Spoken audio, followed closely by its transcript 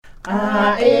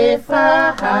A e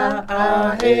faha,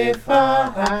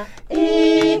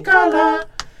 ikala,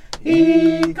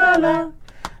 ikala.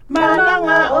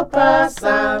 Mananga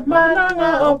opasa,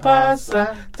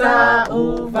 ta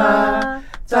uva.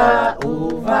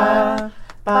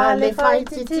 Pale fai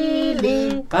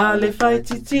titili,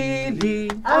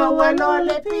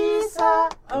 awalole pisa,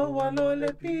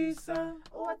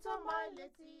 Watamai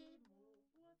leti.